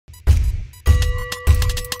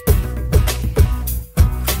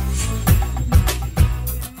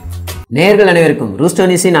நேயர்கள் அனைவருக்கும் ரூஸ்டர்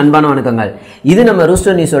நியூஸின் அன்பான வணக்கங்கள். இது நம்ம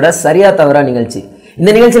ரூஸ்டர் நியூஸோட சரியா தவறா நிகழ்ச்சி. இந்த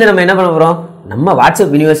நிகழ்ச்சியில நம்ம என்ன பண்ண போறோம்? நம்ம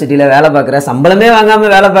வாட்ஸ்அப் யூனிவர்சிட்டியில வேலை பார்க்குற, சம்பளமே வாங்காம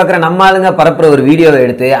வேலை பார்க்குற நம்ம ஆளுங்க பரப்புற ஒரு வீடியோவை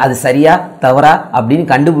எடுத்து அது சரியா தவறா அப்படின்னு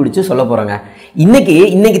கண்டுபிடிச்சு சொல்ல போறோங்க.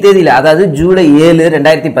 இன்னைக்கு தேதியில, அதாவது ஜூலை 7,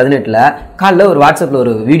 2018 காலைல ஒரு வாட்ஸ்அப்ல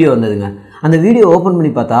ஒரு வீடியோ வந்ததுங்க. அந்த வீடியோ ஓபன்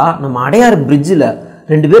பண்ணி பார்த்தா நம்ம அடையார் பிரிட்ஜில்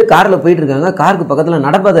 2 பேர் கார்ல போயிட்டு இருக்காங்க. காருக்கு பக்கத்துல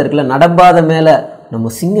நடப்பாதை இருக்குல்ல, நடப்பாதை மேல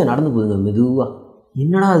நம்ம சிங்கம் நடந்து போகுதுங்க மெதுவா.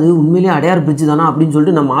 என்னடா அது உண்மையிலேயே அடையார் பிரிட்ஜ் தானா அப்படின்னு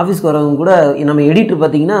சொல்லிட்டு நம்ம ஆஃபீஸ்க்கு வரவங்க கூட, நம்ம எடிட்டர்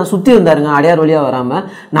பார்த்தீங்கன்னா சுற்றி வந்தாருங்க அடையார் வழியாக வராமல்.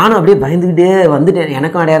 நானும் அப்படியே பயந்துக்கிட்டே வந்துட்டேன்.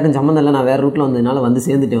 எனக்கும் அடையாருக்கும் சம்மந்தம் இல்லை, நான் வேறு ரூட்டில் வந்ததுனால வந்து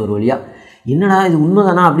சேர்ந்துட்டேன் ஒரு வழியாக. என்னடா இது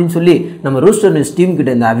உண்மைதானா அப்படின்னு சொல்லி நம்ம ரூஸ்டர் நியூஸ் டீம்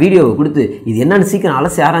கிட்ட இந்த வீடியோவை கொடுத்து, இது என்னன்னு சீக்கிரம்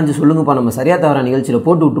அலசி ஆராய்ஞ்சு சொல்லுங்கப்பா, நம்ம சரியா தவறா நிகழ்ச்சியில்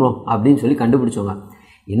போட்டு விட்டுருவோம் அப்படின்னு சொல்லி கண்டுபிடிச்சோங்க.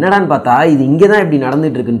 என்னடான்னு பார்த்தா இது இங்கே தான் இப்படி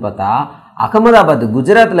நடந்துட்டு இருக்குன்னு பார்த்தா, அகமதாபாத்,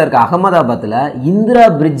 குஜராத்தில் இருக்க அகமதாபாத்தில் இந்திரா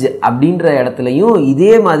பிரிட்ஜ் அப்படின்ற இடத்துலையும்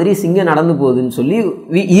இதே மாதிரி சிங்கம் நடந்து போகுதுன்னு சொல்லி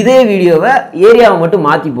இதே வீடியோவை ஏரியாவை மட்டும்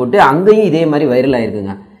மாற்றி போட்டு அங்கேயும் இதே மாதிரி வைரல்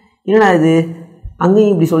ஆகிருக்குங்க. என்னடா இது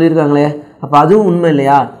அங்கேயும் இப்படி சொல்லியிருக்காங்களே, அப்போ அதுவும் உண்மை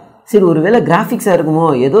இல்லையா? சரி, ஒருவேளை கிராஃபிக்ஸாக இருக்குமோ,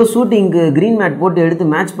 ஏதோ ஷூட்டிங்க்கு க்ரீன் மேட் போட்டு எடுத்து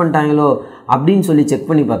மேட்ச் பண்ணிட்டாங்களோ அப்படின்னு சொல்லி செக்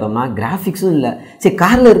பண்ணி பார்த்தோம்னா கிராஃபிக்ஸும் இல்லை. சரி,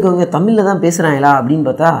 காரில் இருக்கவங்க தமிழில் தான் பேசுகிறாங்களா அப்படின்னு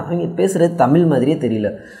பார்த்தா அவங்க பேசுகிறது தமிழ் மாதிரியே தெரியல.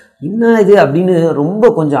 என்ன இது அப்படின்னு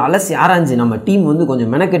ரொம்ப கொஞ்சம் அலசி ஆராய்ஞ்சு நம்ம டீம் வந்து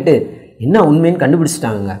கொஞ்சம் மெனக்கெட்டு என்ன உண்மைன்னு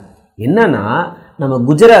கண்டுபிடிச்சிட்டாங்க. என்னன்னா, நம்ம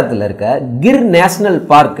குஜராத்தில் இருக்க கிர் நேஷனல்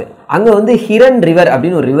பார்க், அங்கே வந்து ஹிரன் ரிவர்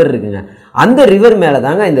அப்படின்னு ஒரு ரிவர் இருக்குங்க. அந்த ரிவர் மேலே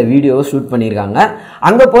தாங்க இந்த வீடியோவை ஷூட் பண்ணியிருக்காங்க.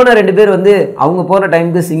 அங்கே போன 2 பேர் வந்து அவங்க போகிற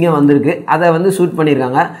டைமுக்கு சிங்கம் வந்திருக்கு, அதை வந்து ஷூட்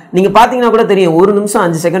பண்ணியிருக்காங்க. நீங்கள் பார்த்தீங்கன்னா கூட தெரியும், 1 நிமிஷம்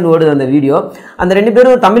 5 செகண்ட் ஓடுது அந்த வீடியோ. அந்த 2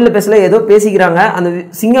 பேரும் தமிழில் பேசல, ஏதோ பேசிக்கிறாங்க. அந்த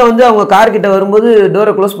சிங்கம் வந்து அவங்க கார்கிட்ட வரும்போது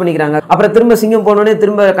டோரை க்ளோஸ் பண்ணிக்கிறாங்க. அப்புறம் திரும்ப சிங்கம் போனோடனே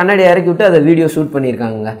திரும்ப கண்ணாடி இறக்கி விட்டு அதை வீடியோ ஷூட்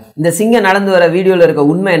பண்ணியிருக்காங்க. இந்த சிங்கம் நடந்து வர வீடியோவில் இருக்க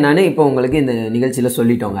உண்மை என்னன்னு இப்போ உங்களுக்கு இந்த நிகழ்ச்சியில்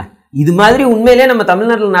சொல்லிட்டோங்க. இது மாதிரி உண்மையிலே நம்ம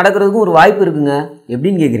தமிழ்நாட்டில் நடக்கிறதுக்கும் ஒரு வாய்ப்பு இருக்குங்க.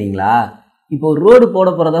 எப்படின்னு கேட்குறீங்களா? இப்போ ஒரு ரோடு போட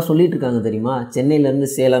போகிறதா சொல்லிட்டு இருக்காங்க தெரியுமா? சென்னையிலேருந்து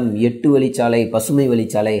சேலம் 8 வழிச்சாலை, பசுமை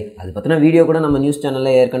வழிச்சாலை. அது பற்றின வீடியோ கூட நம்ம நியூஸ்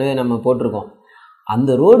சேனலில் ஏற்கனவே நம்ம போட்டிருக்கோம்.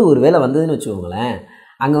 அந்த ரோடு ஒரு வேளை வந்ததுன்னு வச்சுக்கோங்களேன்,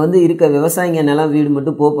 அங்கே வந்து இருக்க விவசாயிங்க நிலம் வீடு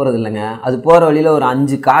மட்டும் போகிறது இல்லைங்க. அது போகிற வழியில் ஒரு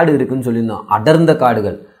 5 காடு இருக்குதுன்னு சொல்லியிருந்தோம், அடர்ந்த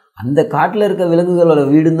காடுகள். அந்த காட்டில் இருக்க விலங்குகளோட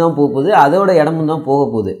வீடும் தான் போகுது, அதோட இடமும் தான் போக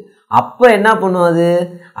போகுது. அப்போ என்ன பண்ணும், அது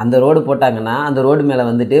அந்த ரோடு போட்டாங்கன்னா அந்த ரோடு மேலே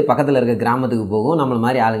வந்துட்டு பக்கத்தில் இருக்க கிராமத்துக்கு போகும். நம்மள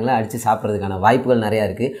மாதிரி ஆளுங்களை அடித்து சாப்பிட்றதுக்கான வாய்ப்புகள் நிறையா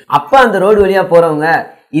இருக்குது. அப்போ அந்த ரோடு வழியாக போகிறவங்க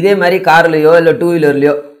இதே மாதிரி கார்லையோ இல்லை 2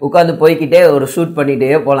 வீலர்லையோ உட்காந்து போய்கிட்டே ஒரு ஷூட்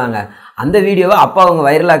பண்ணிகிட்டே போகலாங்க. அந்த வீடியோவை அப்போ அவங்க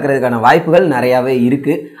வைரலாக்குறதுக்கான வாய்ப்புகள் நிறையாவே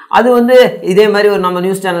இருக்குது. அது வந்து இதே மாதிரி ஒரு நம்ம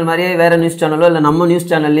நியூஸ் சேனல் மாதிரியே வேறு நியூஸ் சேனலோ இல்லை நம்ம நியூஸ்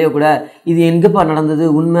சேனல்லையோ கூட இது எங்கேப்பா நடந்தது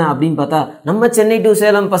உண்மை அப்படின்னு பார்த்தா, நம்ம சென்னை டு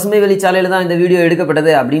சேலம் பசுமை வழிச்சாலையில் தான் இந்த வீடியோ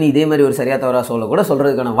எடுக்கப்பட்டது அப்படின்னு இதே மாதிரி ஒரு சரியா தவறா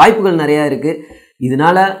சொல்கிறதுக்கான வாய்ப்புகள் நிறையா இருக்குது.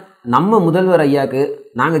 இதனால நம்ம முதல்வர் ஐயாவுக்கு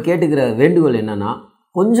நாங்கள் கேட்டுக்கிற வேண்டுகோள் என்னன்னா,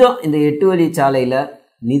 கொஞ்சம் இந்த 8 வழிச்சாலையில்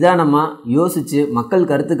நிதானமாக யோசித்து மக்கள்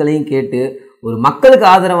கருத்துக்களையும் கேட்டு ஒரு மக்களுக்கு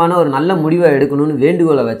ஆதரவான ஒரு நல்ல முடிவை எடுக்கணும்னு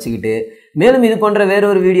வேண்டுகோளை வச்சுக்கிட்டு, மேலும் இது போன்ற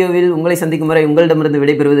வேறொரு வீடியோவில் உங்களை சந்திக்கும் வரை உங்களிடமிருந்து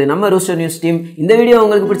விடைபெறுவது நம்ம ரூஸ்டர் நியூஸ் டீம். இந்த வீடியோ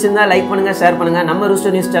உங்களுக்கு பிடிச்சிருந்தா லைக் பண்ணுங்கள், ஷேர் பண்ணுங்கள், நம்ம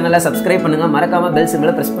ரூஸ்டர் நியூஸ் சேனலை சப்ஸ்கிரைப் பண்ணுங்கள், மறக்காமல் பெல்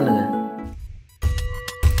சிம்பலை ப்ரெஸ் பண்ணுங்கள்.